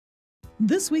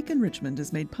This Week in Richmond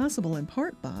is made possible in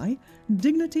part by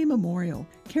Dignity Memorial,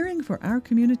 caring for our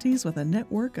communities with a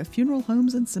network of funeral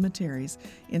homes and cemeteries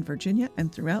in Virginia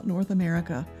and throughout North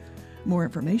America. More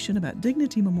information about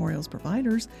Dignity Memorial's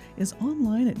providers is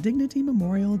online at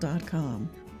dignitymemorial.com.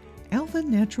 Alpha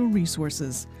Natural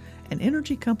Resources, an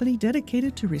energy company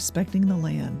dedicated to respecting the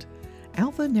land.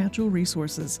 Alpha Natural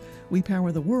Resources, we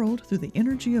power the world through the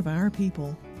energy of our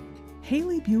people.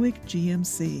 Haley Buick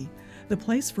GMC, the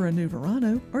place for a new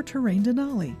Verano or Terrain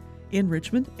Denali, in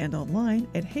Richmond and online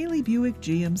at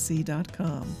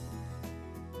haleybuickgmc.com.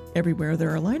 Everywhere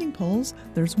there are lighting poles,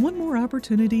 there's one more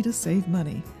opportunity to save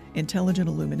money. Intelligent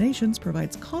Illuminations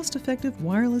provides cost-effective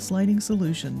wireless lighting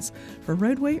solutions for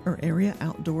roadway or area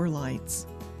outdoor lights.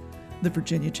 The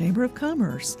Virginia Chamber of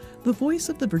Commerce, the voice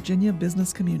of the Virginia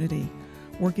business community,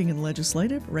 working in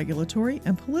legislative, regulatory,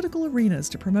 and political arenas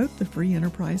to promote the free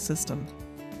enterprise system.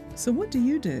 So what do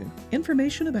you do?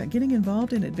 Information about getting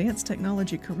involved in advanced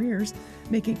technology careers,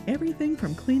 making everything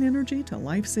from clean energy to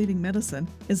life-saving medicine,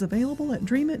 is available at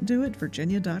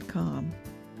dreamitdoitvirginia.com.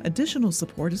 Additional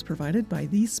support is provided by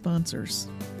these sponsors.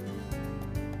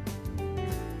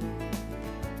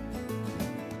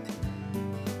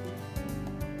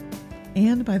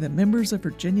 And by the members of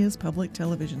Virginia's public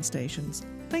television stations.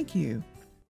 Thank you.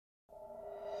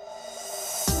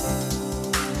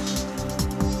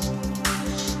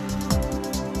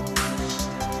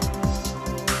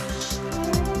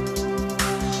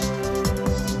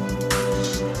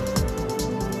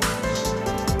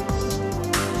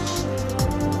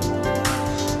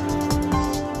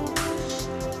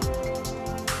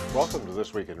 Welcome to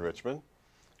This Week in Richmond,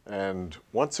 and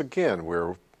once again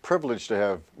we're privileged to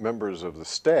have members of the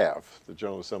staff, the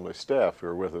General Assembly staff, who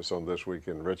are with us on This Week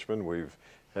in Richmond. We've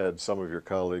had some of your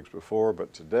colleagues before,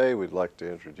 but today we'd like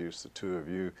to introduce the two of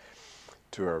you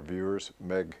to our viewers.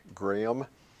 Meg Graham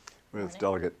with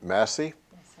Delegate Massie.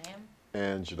 Yes, I am.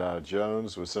 And Jediah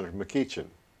Jones with Senator McEachin.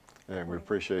 And we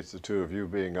appreciate the two of you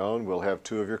being on. We'll have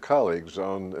two of your colleagues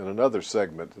on in another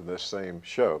segment in this same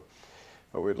show.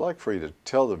 We'd like for you to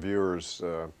tell the viewers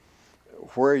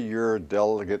where your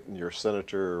delegate and your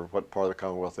senator, what part of the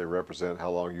Commonwealth they represent,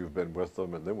 how long you've been with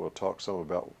them, and then we'll talk some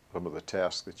about some of the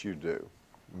tasks that you do.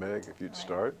 Meg, if you'd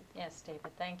start. Yes, David,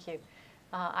 thank you.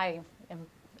 I am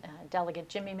Delegate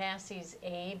Jimmie Massie's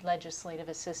aide, legislative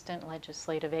assistant,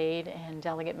 legislative aide, and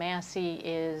Delegate Massie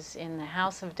is in the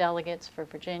House of Delegates for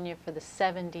Virginia for the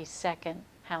 72nd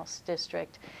House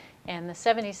District. And the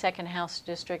 72nd House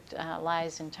District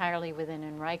lies entirely within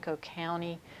Henrico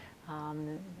County,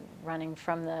 running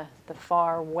from the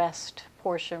far west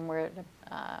portion where it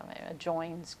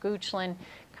adjoins Goochland,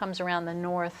 comes around the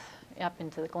north up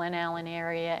into the Glen Allen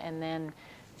area, and then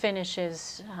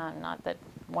finishes, not that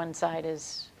one side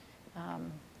is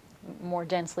more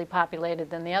densely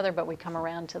populated than the other, but we come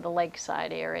around to the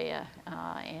lakeside area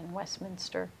in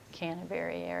Westminster,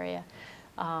 Canterbury area.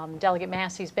 Delegate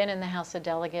Massie's been in the House of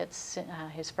Delegates.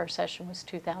 His first session was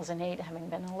 2008, having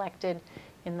been elected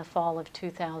in the fall of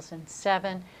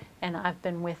 2007, and I've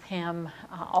been with him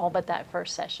all but that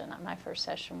first session. My first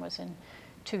session was in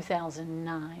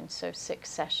 2009, so 6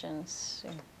 sessions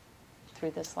through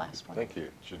this last one. Thank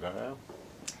you. Jediah?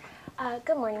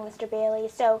 Good morning, Mr. Bailey.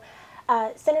 So,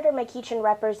 Senator McEachin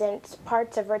represents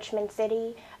parts of Richmond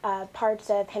City,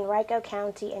 parts of Henrico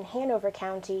County and Hanover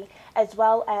County, as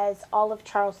well as all of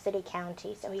Charles City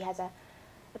County. So he has a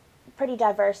pretty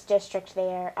diverse district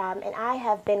there. And I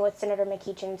have been with Senator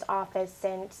McEachin's office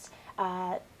since,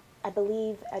 I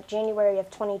believe, January of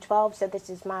 2012. So this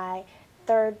is my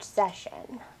 3rd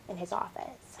session in his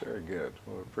office. Very good.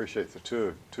 Well, I appreciate the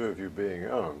two of you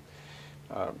being on.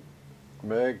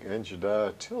 Meg and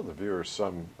Jediah, tell the viewers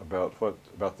some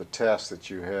about the tasks that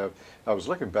you have. I was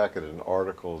looking back at an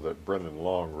article that Brendan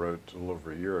Long wrote a little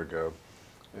over a year ago,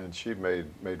 and she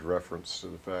made reference to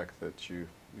the fact that you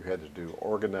had to do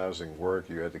organizing work,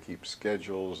 you had to keep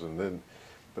schedules, and then,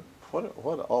 but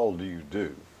what all do you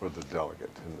do for the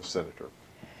delegate and the senator?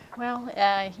 Well,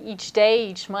 each day,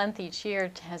 each month, each year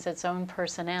has its own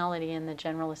personality in the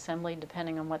General Assembly,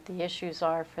 depending on what the issues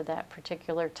are for that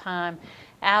particular time.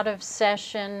 Out of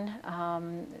session,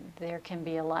 there can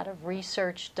be a lot of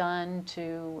research done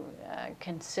to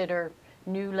consider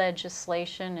new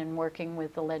legislation and working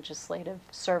with the legislative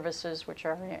services, which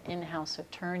are in-house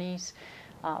attorneys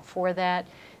for that.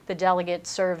 The delegate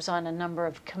serves on a number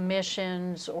of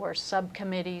commissions or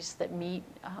subcommittees that meet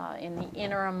in the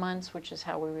interim months, which is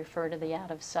how we refer to the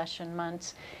out-of-session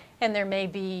months. And there may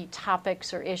be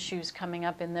topics or issues coming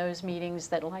up in those meetings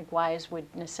that likewise would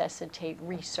necessitate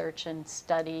research and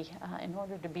study in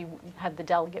order to have the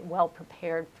delegate well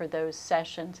prepared for those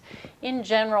sessions. In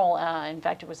general, in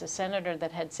fact, it was a senator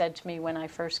that had said to me when I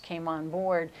first came on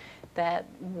board that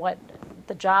what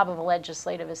the job of a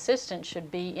legislative assistant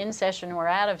should be, in session or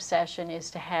out of session,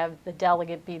 is to have the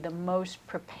delegate be the most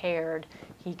prepared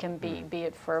he can be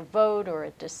it for a vote or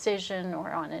a decision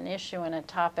or on an issue and a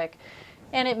topic.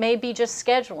 And it may be just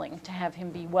scheduling to have him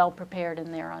be well prepared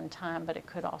and there on time, but it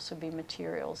could also be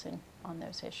materials on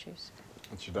those issues.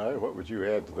 Jediah, what would you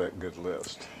add to that good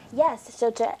list? Yes,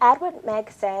 so to add what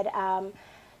Meg said,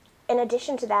 in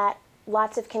addition to that,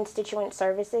 lots of constituent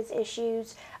services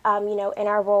issues. You know, in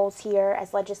our roles here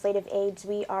as legislative aides,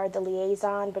 we are the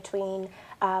liaison between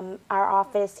our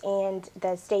office and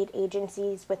the state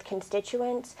agencies with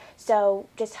constituents. So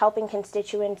just helping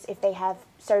constituents if they have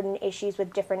certain issues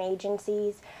with different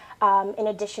agencies. In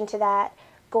addition to that,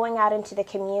 going out into the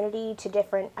community to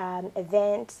different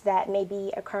events that may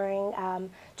be occurring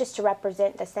just to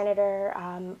represent the senator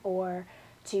or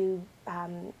to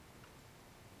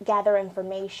gather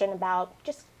information about,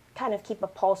 just kind of keep a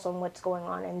pulse on what's going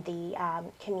on in the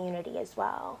community as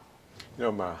well. You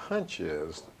know, my hunch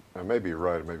is, I may be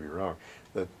right, I may be wrong,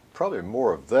 that probably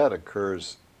more of that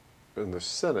occurs in the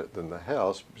Senate than the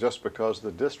House, just because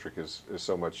the district is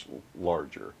so much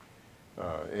larger.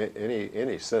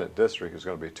 Any Senate district is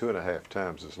going to be 2.5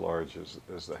 times as large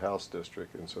as the House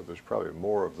district, and so there's probably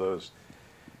more of those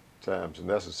times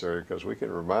necessary, because we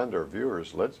can remind our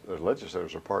viewers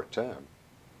legislators are part-time.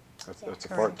 That's a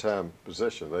part-time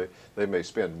position. They may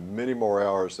spend many more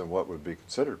hours than what would be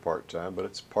considered part-time, but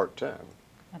it's part-time.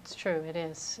 That's true, it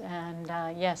is. And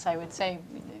yes, I would say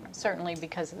certainly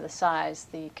because of the size,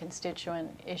 the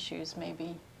constituent issues may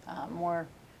be more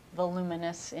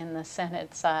voluminous in the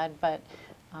Senate side, but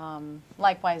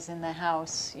likewise in the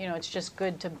House, you know, it's just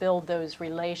good to build those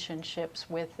relationships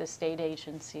with the state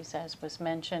agencies, as was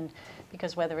mentioned,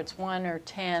 because whether it's 1 or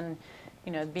 10,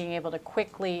 you know, being able to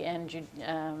quickly and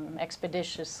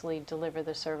expeditiously deliver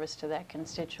the service to that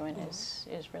constituent is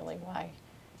really why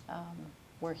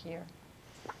we're here.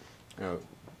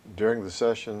 During the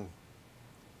session,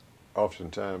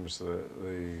 oftentimes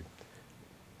the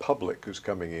public who's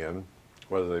coming in,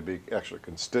 whether they be actually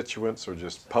constituents or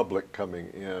just public coming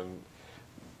in,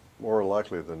 more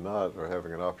likely than not are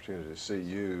having an opportunity to see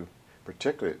you,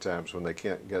 particularly at times when they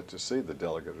can't get to see the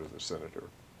delegate or the senator.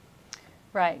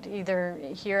 Right, either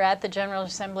here at the General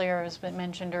Assembly or, as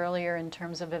mentioned earlier, in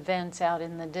terms of events out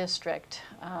in the district.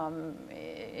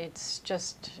 It's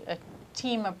just a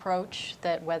team approach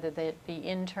that, whether that be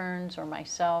interns or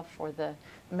myself or the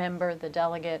member, the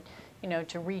delegate, you know,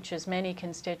 to reach as many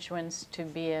constituents, to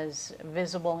be as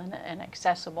visible and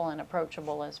accessible and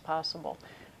approachable as possible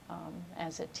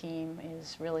as a team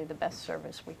is really the best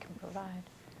service we can provide.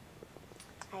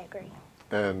 I agree.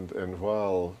 And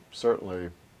while certainly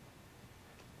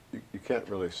you can't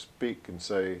really speak and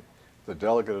say the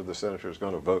delegate or the senator is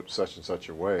going to vote such and such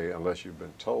a way unless you've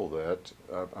been told that.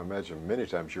 I imagine many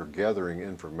times you're gathering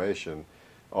information,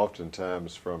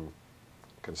 oftentimes from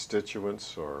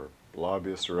constituents or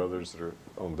lobbyists or others that are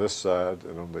on this side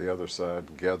and on the other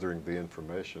side, gathering the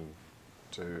information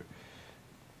to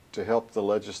help the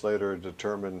legislator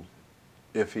determine,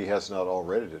 if he has not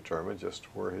already determined, just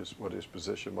what his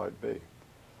position might be.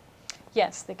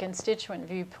 Yes, the constituent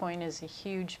viewpoint is a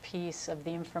huge piece of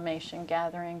the information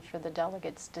gathering for the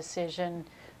delegate's decision,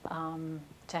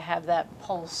 to have that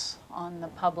pulse on the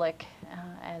public,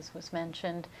 as was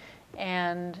mentioned.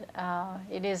 And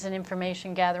it is an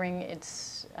information gathering.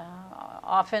 It's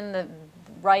often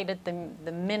right at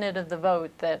the minute of the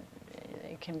vote that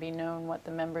it can be known what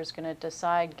the member is going to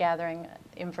decide, gathering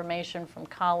information from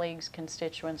colleagues,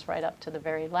 constituents, right up to the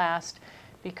very last,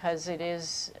 because it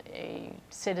is a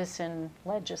citizen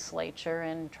legislature,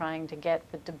 and trying to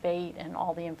get the debate and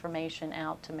all the information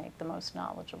out to make the most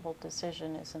knowledgeable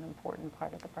decision is an important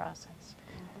part of the process.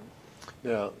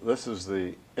 Now, this is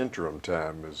the interim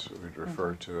time, as we'd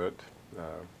refer to it,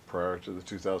 prior to the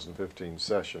 2015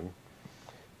 session.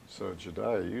 So,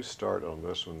 Jediah, you start on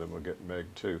this one, then we'll get Meg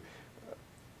too.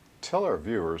 Tell our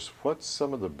viewers, what's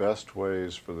some of the best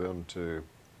ways for them to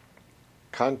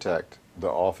contact the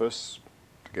office,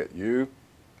 to get you,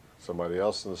 somebody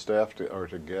else in the staff, or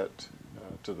to get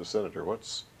to the senator?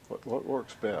 What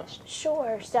works best?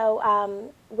 Sure.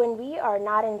 So when we are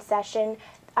not in session,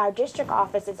 our district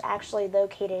office is actually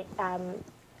located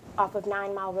off of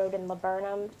 9 Mile Road in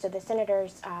Laburnum. So the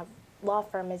senator's law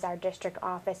firm is our district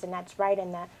office, and that's right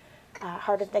in the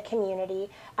heart of the community.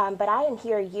 But I am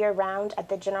here year-round at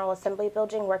the General Assembly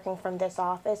building working from this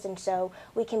office, and so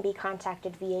we can be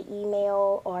contacted via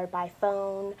email or by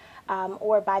phone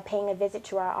or by paying a visit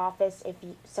to our office if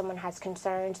someone has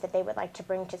concerns that they would like to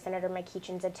bring to Senator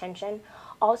McEachin's attention.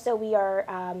 Also, we are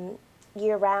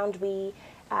year-round, we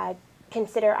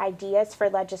consider ideas for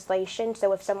legislation.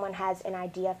 So if someone has an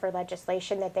idea for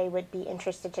legislation that they would be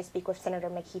interested to speak with Senator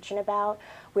McEachin about,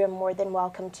 we're more than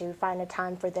welcome to find a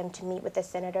time for them to meet with the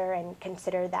senator and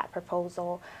consider that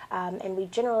proposal. And we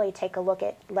generally take a look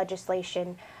at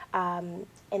legislation in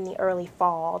the early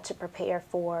fall to prepare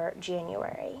for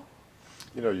January.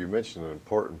 You know, you mentioned an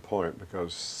important point,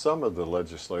 because some of the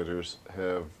legislators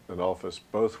have an office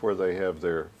both where they have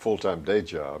their full-time day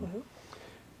job,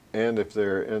 and if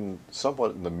they're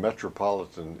somewhat in the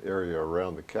metropolitan area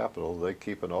around the Capitol, they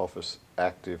keep an office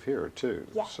active here too.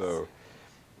 Yes. So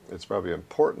it's probably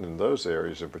important in those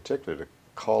areas in particular to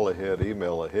call ahead,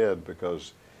 email ahead,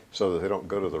 because so that they don't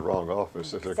go to the wrong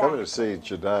office. If they're coming to see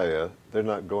Jediah, they're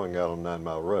not going out on 9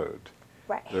 Mile Road.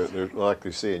 Right. They're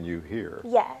likely seeing you here.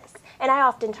 Yes. And I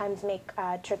oftentimes make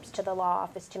trips to the law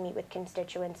office to meet with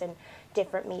constituents in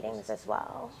different meetings as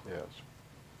well. Yes.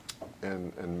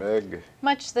 And Meg?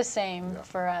 Much the same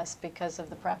for us because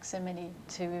of the proximity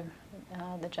to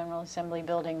the General Assembly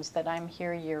buildings that I'm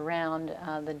here year-round.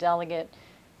 The delegate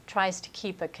tries to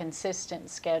keep a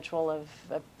consistent schedule of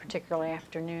a particular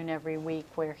afternoon every week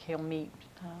where he'll meet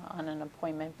on an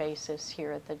appointment basis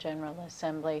here at the General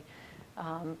Assembly.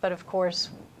 But of course,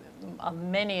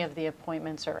 many of the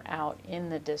appointments are out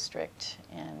in the district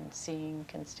and seeing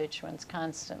constituents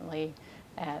constantly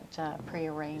at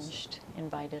prearranged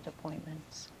invited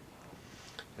appointments.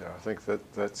 Yeah, I think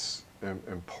that's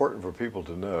important for people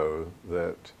to know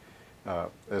that,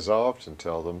 as I often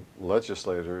tell them,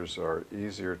 legislators are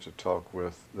easier to talk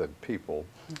with than people.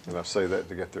 And I say that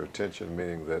to get their attention,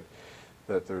 meaning that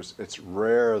it's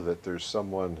rare that there's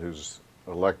someone who's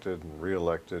elected and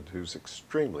re-elected who's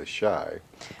extremely shy.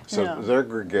 So No. they're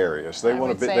gregarious. They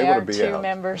want to be. They want our to be two out.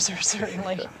 members are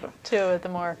certainly two of the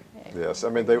more. Yes, I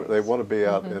mean they want to be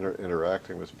out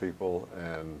interacting with people,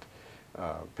 and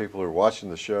people who are watching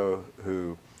the show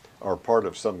who are part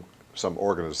of some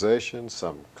organization,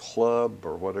 some club,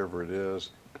 or whatever it is.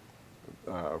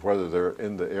 Whether they're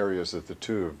in the areas that the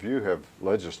two of you have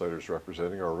legislators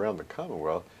representing or around the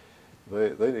Commonwealth,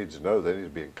 they need to know, they need to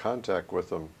be in contact with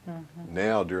them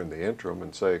now during the interim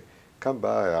and say, come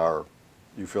by our,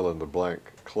 you fill in the blank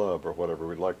club or whatever,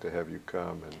 we'd like to have you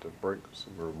come and to bring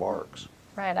some remarks.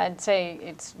 Right, I'd say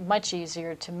it's much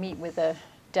easier to meet with a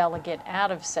delegate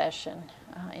out of session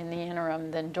in the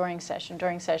interim than during session.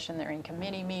 During session they're in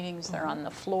committee meetings, they're on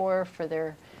the floor for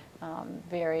their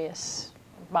various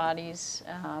bodies.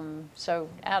 So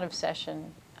out of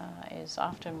session is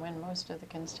often when most of the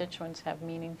constituents have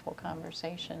meaningful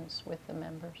conversations with the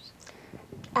members.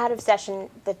 Out of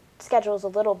session, the schedule is a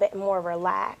little bit more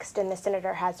relaxed, and the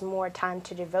senator has more time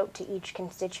to devote to each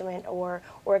constituent or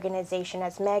organization.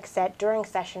 As Meg said, during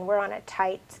session, we're on a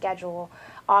tight schedule,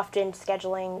 often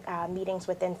scheduling meetings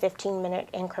within 15-minute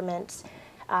increments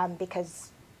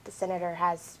because the senator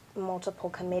has multiple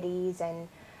committees and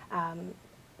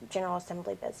General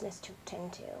Assembly business to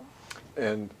attend to.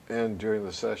 And during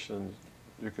the session,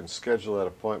 you can schedule that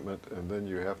appointment, and then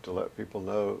you have to let people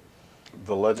know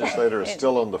the legislator is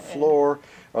still on the floor,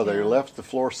 or they left the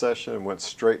floor session and went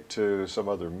straight to some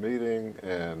other meeting.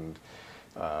 And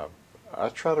I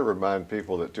try to remind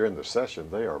people that during the session,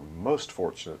 they are most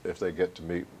fortunate if they get to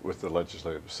meet with the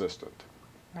legislative assistant.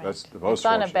 Right. That's the most It's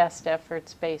on a fortunate. best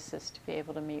efforts basis to be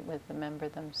able to meet with the member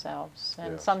themselves.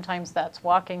 And Yes. sometimes that's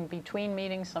walking between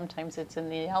meetings, sometimes it's in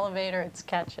the elevator, it's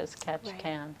catch as catch Right.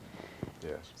 can.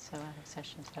 Yes. So out of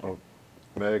session's better. Well,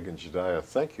 Meg and Jediah,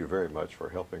 thank you very much for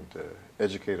helping to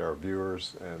educate our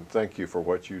viewers, and thank you for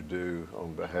what you do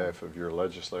on behalf of your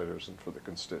legislators and for the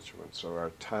constituents. So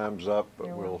our time's up, but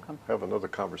You're we'll welcome. have another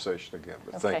conversation again.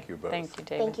 But Okay. thank you both. Thank you,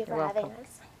 David. Thank you for You're having welcome.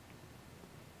 us.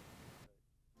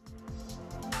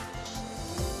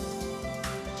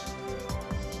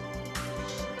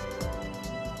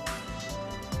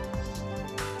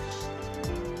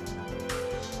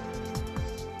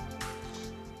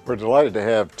 We're delighted to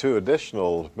have two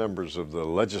additional members of the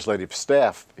legislative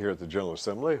staff here at the General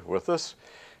Assembly with us,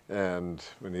 and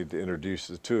we need to introduce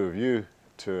the two of you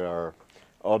to our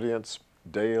audience.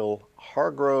 Dale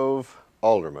Hargrove,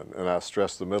 Alderman, and I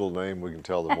stress the middle name, we can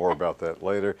tell them more about that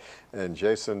later, and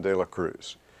Jason de la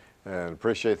Cruz. And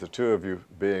appreciate the two of you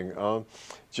being on.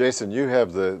 Jason, you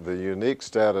have the unique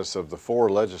status of the 4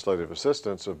 legislative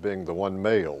assistants of being the one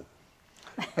male.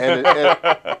 And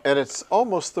it's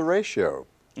almost the ratio.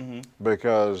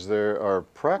 because there are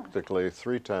practically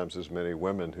 3 times as many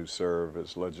women who serve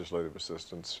as legislative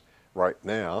assistants right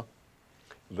now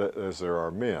as there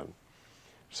are men.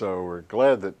 So we're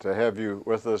glad to have you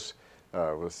with us,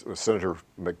 with Senator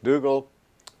McDougle,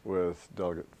 with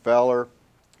Delegate Fowler,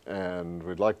 and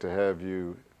we'd like to have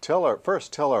you tell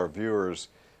our viewers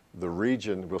the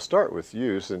region. We'll start with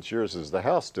you, since yours is the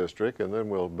House District, and then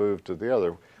we'll move to the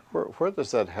other. Where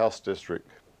does that House District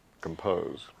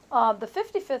compose? The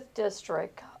 55th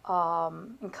District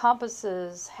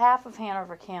encompasses half of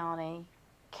Hanover County,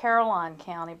 Caroline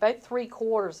County, about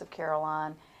 3/4 of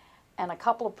Caroline, and a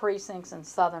couple of precincts in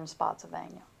southern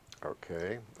Spotsylvania.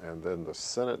 Okay, and then the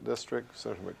Senate District,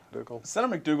 Senator McDougle?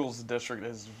 Senator McDougle's district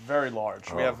is very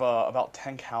large. We have about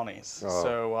 10 counties.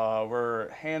 So we're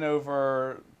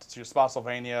Hanover to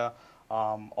Spotsylvania,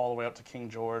 all the way up to King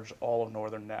George, all of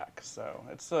Northern Neck. So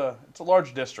it's a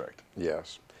large district.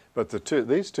 Yes, but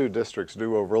these two districts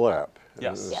do overlap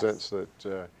in the sense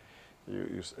that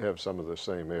you have some of the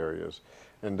same areas.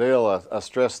 And Dale, I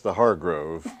stress the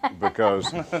Hargrove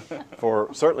because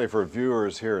certainly for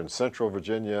viewers here in Central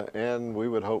Virginia, and we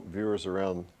would hope viewers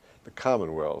around the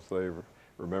Commonwealth, they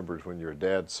remembered when your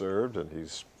dad served, and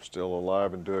he's still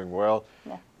alive and doing well,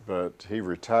 but he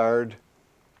retired,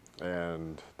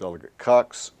 and Delegate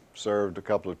Cox served a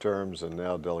couple of terms, and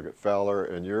now Delegate Fowler,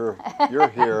 and you're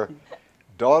here,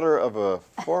 daughter of a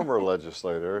former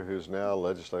legislator who's now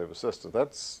legislative assistant.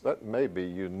 That may be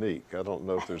unique. I don't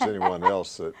know if there's anyone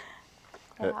else that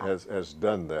has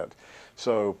done that.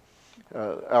 So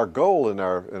our goal in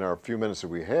our few minutes that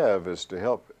we have is to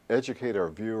help educate our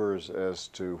viewers as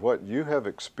to what you have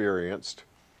experienced.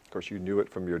 Of course, you knew it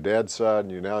from your dad's side,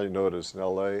 and you know it as in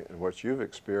LA, and what you've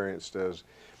experienced as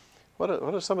what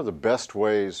are some of the best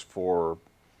ways for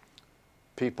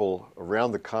people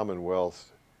around the Commonwealth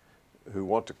who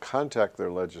want to contact their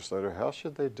legislator. How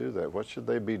should they do that? What should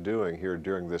they be doing here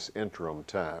during this interim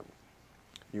time?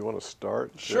 You want to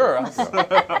start? Sure.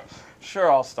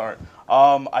 Sure, I'll start.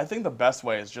 I think the best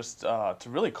way is just to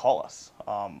really call us.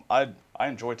 I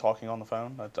enjoy talking on the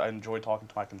phone. I enjoy talking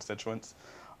to my constituents.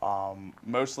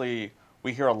 Mostly,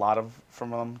 we hear a lot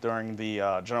from them during the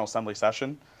General Assembly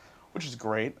session, which is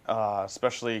great,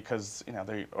 especially because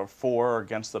they are for or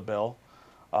against the bill.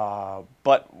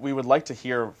 But we would like to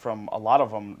hear from a lot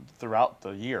of them throughout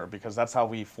the year, because that's how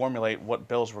we formulate what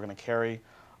bills we're going to carry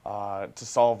to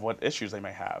solve what issues they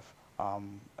may have.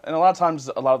 And a lot of times,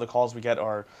 a lot of the calls we get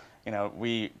are,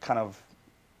 we kind of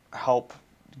help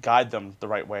guide them the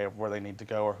right way of where they need to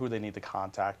go or who they need to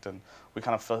contact, and we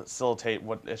kind of facilitate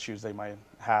what issues they might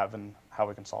have and how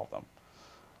we can solve them.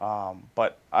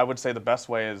 But I would say the best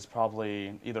way is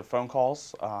probably either phone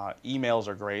calls. Emails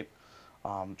are great.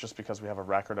 Just because we have a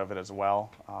record of it as well.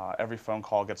 Every phone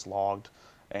call gets logged,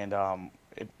 and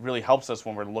it really helps us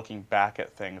when we're looking back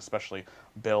at things, especially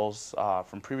bills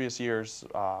from previous years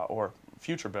or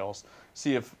future bills,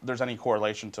 see if there's any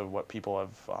correlation to what people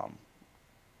have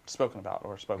spoken about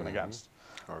or spoken against.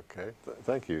 Okay,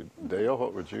 thank you. Dale,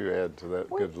 what would you add to that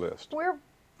good list?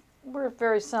 We're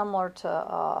very similar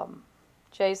to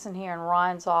Jason here in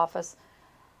Ryan's office.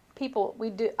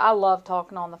 I love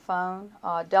talking on the phone.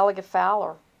 Delegate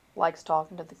Fowler likes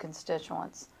talking to the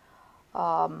constituents.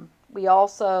 We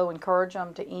also encourage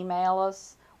them to email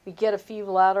us. We get a few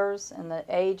letters. In the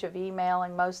age of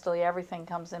emailing, mostly everything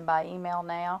comes in by email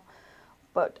now.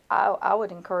 But I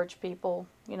would encourage people,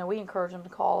 we encourage them to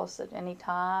call us at any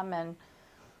time, and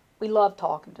we love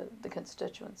talking to the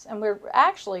constituents. And we're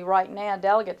actually, right now,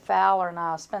 Delegate Fowler and I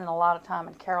are spending a lot of time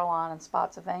in Caroline and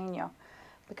Spotsylvania,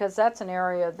 because that's an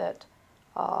area that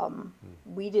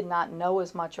we did not know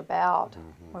as much about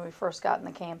when we first got in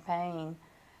the campaign,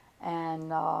 and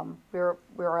we're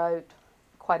out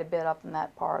quite a bit up in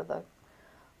that part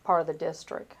of the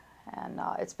district, and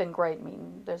it's been great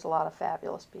meeting. There's a lot of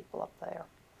fabulous people up there.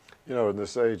 In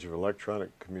this age of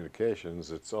electronic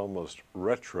communications, it's almost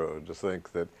retro to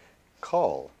think that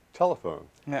telephone.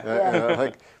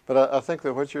 Yeah. But I think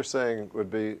that what you're saying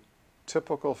would be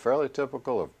fairly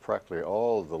typical of practically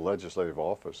all the legislative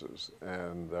offices,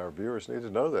 and our viewers need to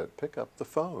know that. Pick up the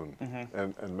phone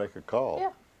and make a call.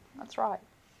 Yeah, that's right.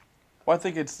 Well, I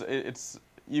think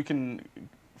you can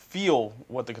feel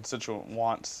what the constituent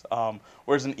wants,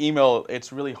 whereas an email,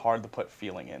 it's really hard to put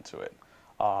feeling into it.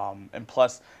 And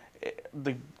plus,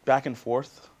 the back and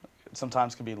forth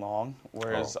sometimes can be long,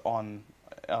 whereas on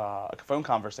a phone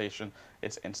conversation,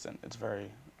 it's instant. It's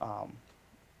very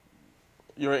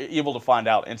you're able to find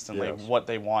out instantly what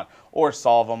they want, or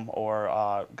solve them,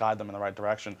 or guide them in the right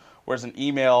direction. Whereas an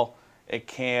email, it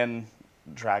can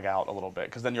drag out a little bit,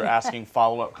 because then you're asking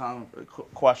follow-up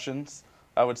questions,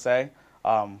 I would say.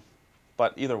 But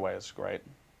But either way is great.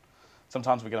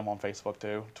 Sometimes we get them on Facebook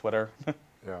too, Twitter.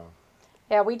 Yeah.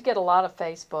 Yeah, we'd get a lot of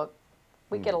Facebook.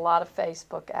 We get a lot of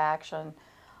Facebook action.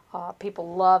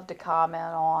 People love to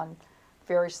comment on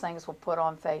various things we'll put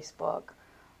on Facebook,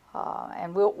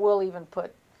 and we'll even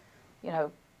put,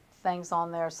 things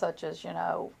on there such as,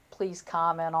 please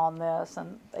comment on this,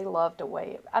 and they love to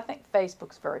weigh it. I think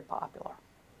Facebook's very popular.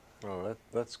 Oh,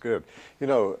 that's good.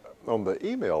 On the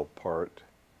email part,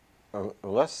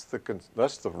 unless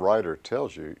the writer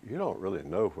tells you, you don't really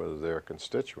know whether they're a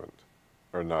constituent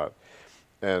or not.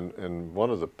 And one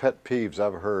of the pet peeves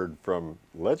I've heard from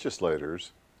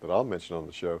legislators that I'll mention on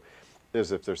the show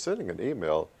is if they're sending an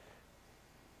email,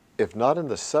 if not in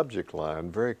the subject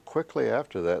line, very quickly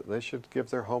after that, they should give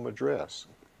their home address.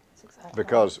 That's exactly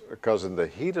Because in the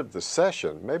heat of the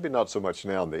session, maybe not so much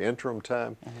now in the interim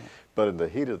time, but in the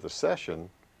heat of the session,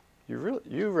 you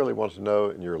really want to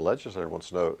know, and your legislator wants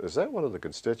to know, is that one of the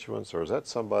constituents, or is that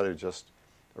somebody just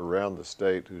around the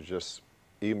state who's just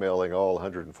emailing all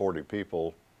 140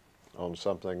 people on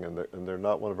something, and they're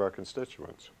not one of our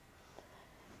constituents?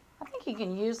 I think you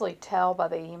can usually tell by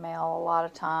the email a lot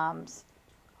of times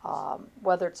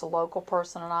whether it's a local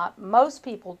person or not. Most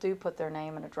people do put their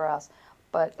name and address,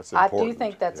 but I do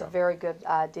think that's a very good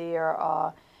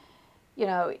idea.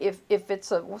 If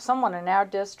it's someone in our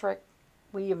district,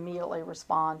 we immediately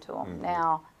respond to them.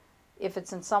 Now, if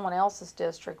it's in someone else's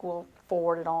district, we'll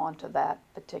forward it on to that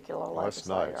particular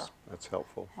legislator. That's nice. That's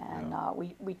helpful. And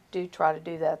we do try to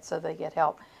do that so they get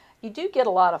help. You do get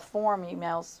a lot of form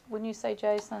emails, wouldn't you say,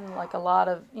 Jason? Like a lot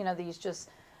of, these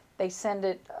they send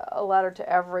a letter to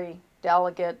every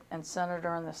delegate and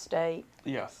senator in the state.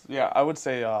 Yes. Yeah, I would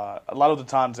say a lot of the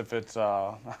times if it's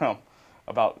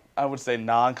about, I would say,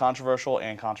 non-controversial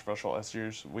and controversial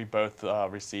issues, we both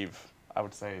receive, I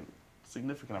would say,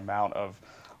 significant amount of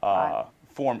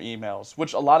form emails,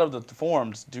 which a lot of the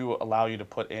forms do allow you to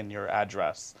put in your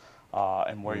address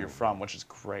and where you're from, which is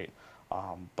great.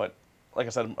 But like I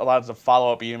said, a lot of the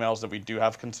follow-up emails that we do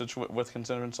have with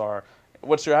constituents are,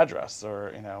 what's your address,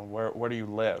 or where do you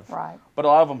live? Right. But a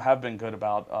lot of them have been good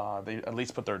about they at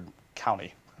least put their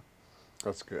county.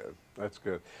 That's good. That's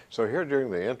good. So here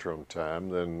during the interim time,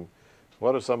 then,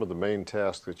 what are some of the main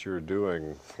tasks that you're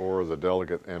doing for the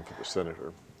delegate and for the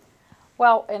senator?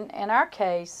 Well, in our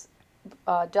case,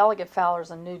 Delegate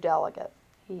Fowler's a new delegate.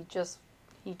 He just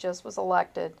was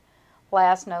elected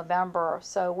last November,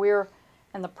 so we're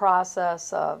in the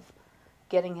process of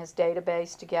getting his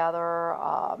database together,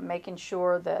 making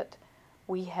sure that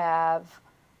we have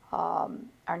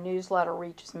our newsletter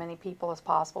reach as many people as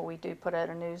possible. We do put out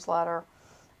a newsletter,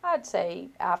 I'd say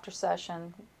after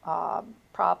session,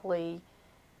 probably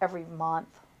every month.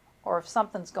 Or if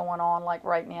something's going on, like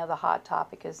right now the hot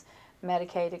topic is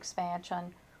Medicaid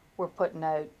expansion, we're putting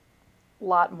out a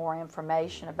lot more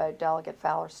information about Delegate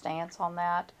Fowler's stance on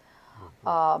that.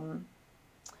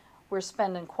 We're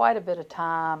spending quite a bit of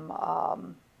time,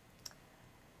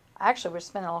 actually we're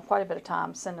spending quite a bit of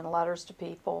time sending letters to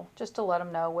people just to let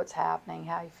them know what's happening,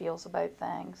 how he feels about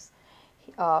things.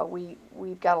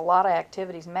 We've got a lot of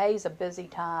activities. May's a busy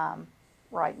time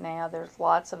right now. There's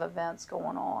lots of events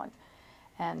going on.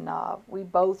 And we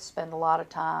both spend a lot of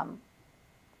time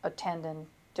attending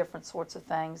different sorts of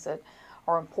things that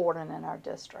are important in our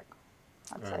district.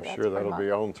 I'm sure that'll be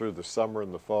on through the summer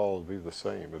and the fall. It'll be the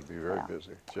same. It'll be very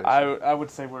busy. Jason? I would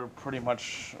say we're pretty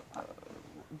much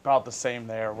about the same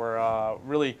there. We're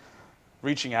really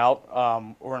reaching out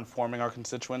or informing our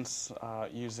constituents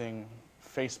using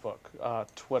Facebook,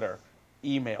 Twitter,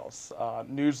 emails,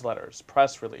 newsletters,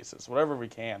 press releases, whatever we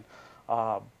can.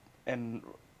 And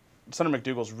Senator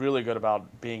McDougall's really good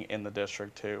about being in the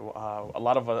district too. A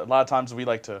lot of times we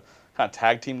like to kind of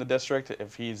tag team the district.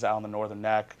 If he's out on the Northern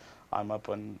Neck, I'm up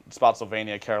in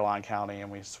Spotsylvania, Caroline County,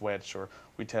 and we switch, or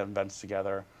we attend events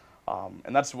together.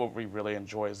 And that's what we really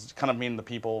enjoy, is kind of meeting the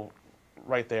people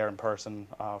right there in person,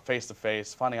 face to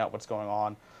face, finding out what's going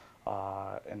on,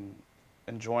 and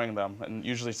enjoying them, and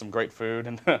usually some great food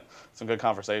and some good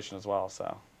conversation as well.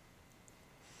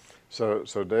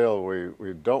 So Dale,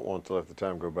 we don't want to let the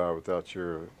time go by without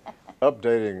your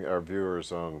updating our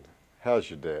viewers on how's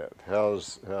your dad?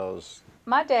 How's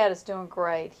My dad is doing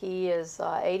great. He is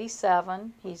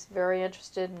 87. He's very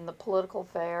interested in the political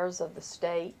affairs of the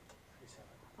state.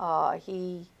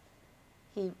 He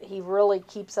really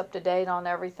keeps up to date on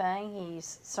everything.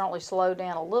 He's certainly slowed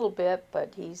down a little bit,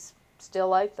 but he's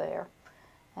still out there,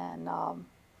 and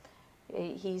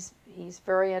he's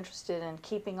very interested in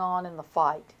keeping on in the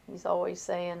fight. He's always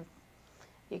saying,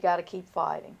 "You got to keep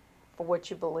fighting for what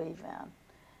you believe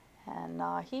in," and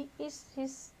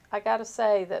he's I got to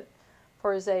say that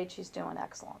for his age, he's doing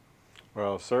excellent.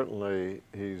 Well, certainly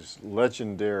he's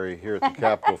legendary here at the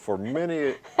Capitol for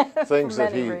many things For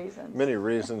many reasons. many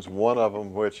reasons. One of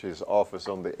them, which his office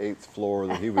on the 8th floor,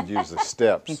 that he would use the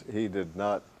steps. He did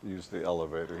not use the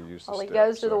elevator. He used the Well, steps. he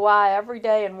goes to the Y every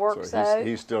day and works so out.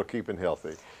 he's still keeping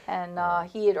healthy. And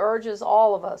he urges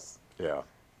all of us Yeah.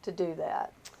 to do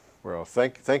that. Well,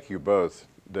 thank you both,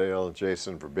 Dale and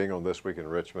Jason, for being on This Week in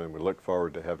Richmond. We look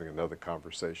forward to having another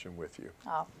conversation with you.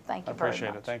 Oh, thank I you very appreciate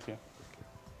much. it. Thank you.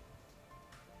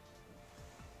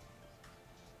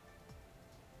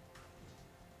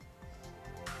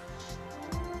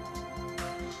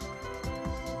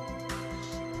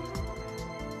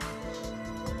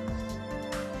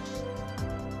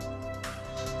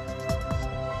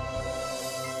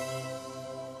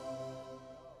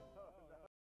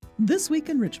 This Week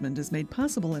in Richmond is made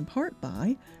possible in part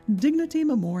by Dignity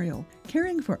Memorial,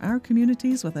 caring for our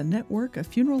communities with a network of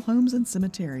funeral homes and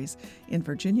cemeteries in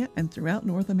Virginia and throughout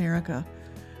North America.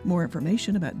 More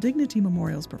information about Dignity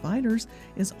Memorial's providers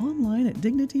is online at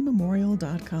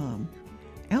dignitymemorial.com.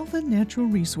 Alpha Natural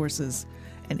Resources,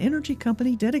 an energy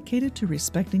company dedicated to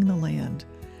respecting the land.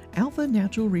 Alpha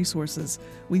Natural Resources,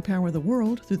 we power the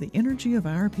world through the energy of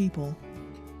our people.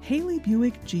 Haley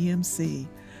Buick GMC,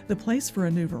 the place for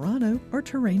a new Verano or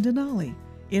Terrain Denali,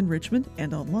 in Richmond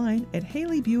and online at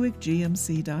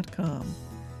haleybuickgmc.com.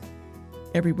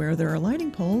 Everywhere there are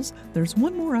lighting poles, there's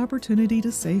one more opportunity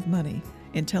to save money.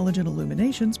 Intelligent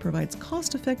Illuminations provides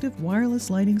cost-effective wireless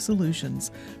lighting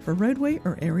solutions for roadway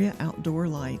or area outdoor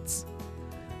lights.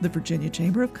 The Virginia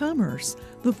Chamber of Commerce,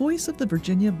 the voice of the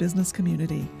Virginia business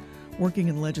community, working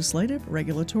in legislative,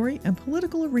 regulatory, and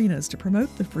political arenas to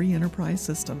promote the free enterprise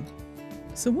system.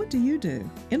 So what do you do?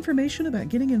 Information about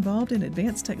getting involved in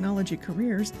advanced technology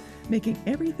careers, making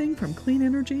everything from clean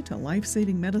energy to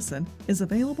life-saving medicine, is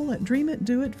available at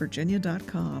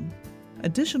dreamitdoitvirginia.com.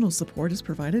 Additional support is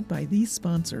provided by these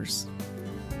sponsors.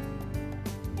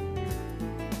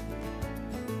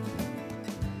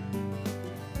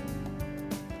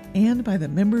 And by the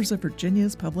members of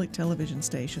Virginia's public television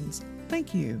stations.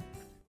 Thank you.